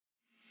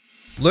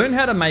Learn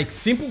how to make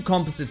simple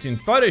composites in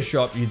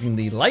Photoshop using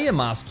the layer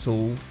mask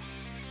tool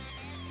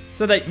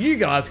so that you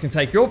guys can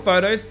take your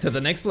photos to the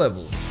next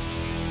level.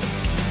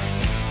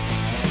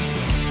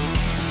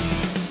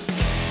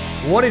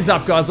 What is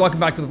up, guys? Welcome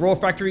back to the Raw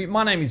Factory.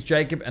 My name is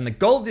Jacob, and the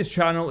goal of this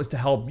channel is to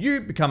help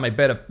you become a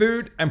better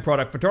food and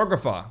product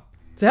photographer.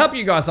 To help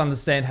you guys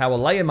understand how a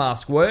layer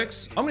mask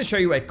works, I'm going to show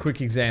you a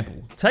quick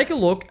example. Take a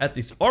look at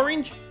this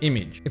orange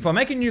image. If I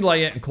make a new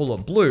layer and call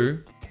it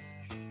blue,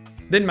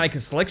 then make a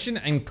selection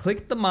and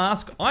click the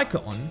mask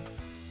icon,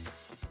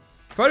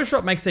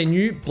 Photoshop makes a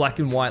new black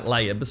and white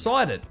layer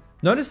beside it.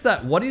 Notice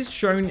that what is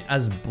shown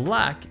as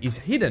black is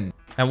hidden,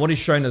 and what is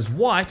shown as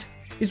white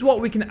is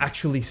what we can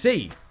actually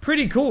see.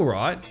 Pretty cool,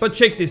 right? But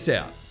check this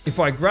out. If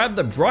I grab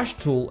the brush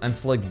tool and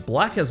select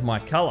black as my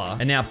color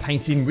and now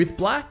paint in with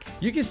black,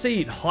 you can see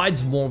it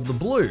hides more of the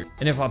blue.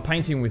 And if I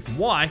paint in with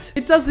white,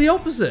 it does the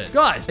opposite.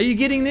 Guys, are you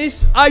getting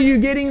this? Are you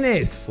getting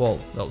this? Well,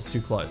 that was too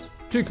close.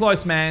 Too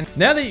close, man.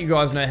 Now that you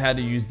guys know how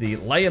to use the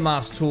layer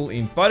mask tool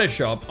in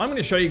Photoshop, I'm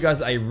gonna show you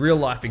guys a real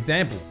life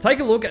example. Take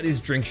a look at this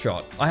drink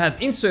shot. I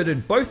have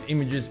inserted both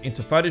images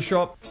into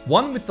Photoshop,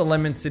 one with the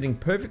lemon sitting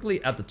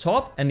perfectly at the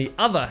top, and the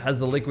other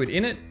has the liquid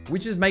in it,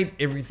 which has made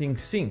everything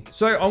sync.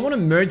 So I wanna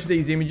merge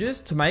these images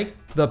to make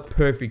the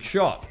perfect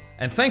shot.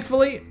 And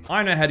thankfully,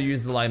 I know how to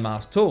use the layer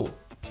mask tool.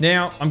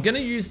 Now, I'm gonna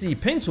use the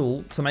pen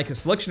tool to make a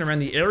selection around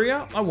the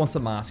area I want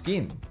to mask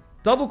in.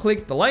 Double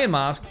click the layer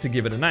mask to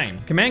give it a name.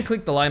 Command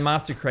click the layer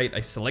mask to create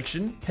a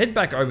selection, head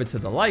back over to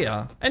the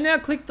layer, and now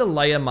click the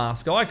layer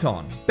mask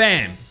icon.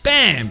 Bam,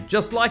 bam,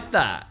 just like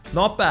that.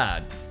 Not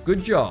bad,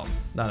 good job.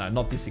 No,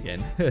 not this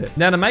again.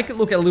 Now to make it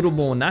look a little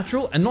more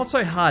natural and not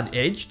so hard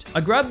edged,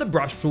 I grab the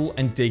brush tool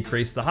and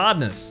decrease the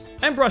hardness.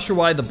 And brush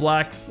away the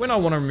black when I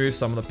want to remove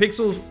some of the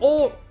pixels,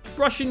 or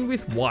brush in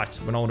with white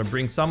when I want to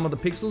bring some of the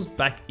pixels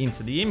back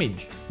into the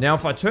image. Now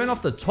if I turn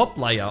off the top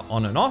layer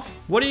on and off,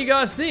 what do you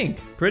guys think?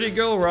 Pretty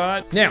cool,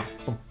 right? Now,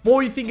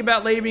 before you think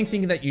about leaving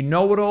thinking that you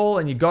know it all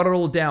and you got it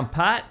all down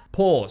pat,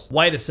 pause.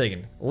 Wait a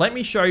second. Let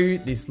me show you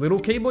this little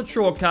keyboard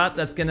shortcut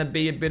that's gonna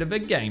be a bit of a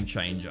game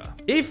changer.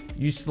 If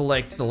you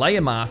select the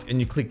layer mask and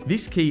you click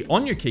this key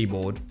on your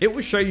keyboard, it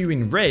will show you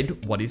in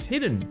red what is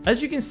hidden.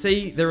 As you can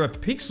see, there are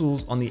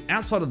pixels on the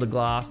outside of the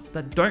glass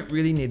that don't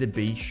really need to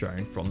be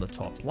shown from the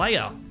top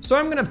layer. So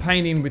I'm gonna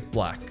paint in with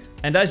black.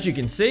 And as you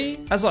can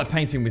see, as I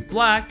paint in with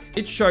black,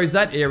 it shows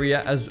that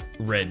area as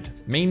red,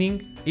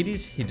 meaning it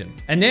is hidden.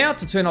 And now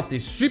to turn off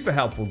this super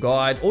helpful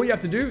guide, all you have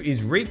to do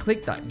is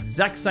re-click that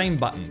exact same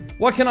button.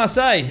 What can I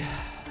say?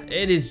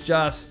 It is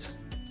just,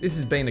 this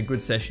has been a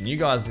good session. You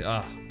guys,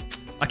 I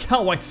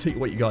can't wait to see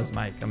what you guys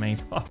make. I mean,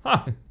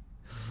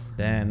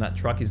 damn, that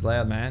truck is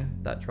loud, man.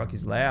 That truck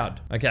is loud.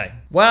 Okay,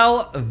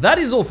 well, that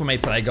is all for me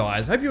today,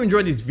 guys. Hope you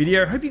enjoyed this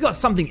video. Hope you got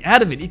something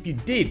out of it. If you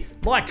did,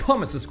 like,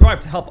 comment, subscribe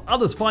to help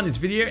others find this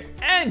video,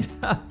 and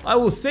I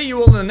will see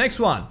you all in the next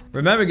one.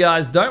 Remember,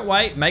 guys, don't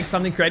wait. Make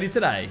something creative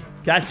today.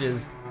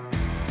 Catches.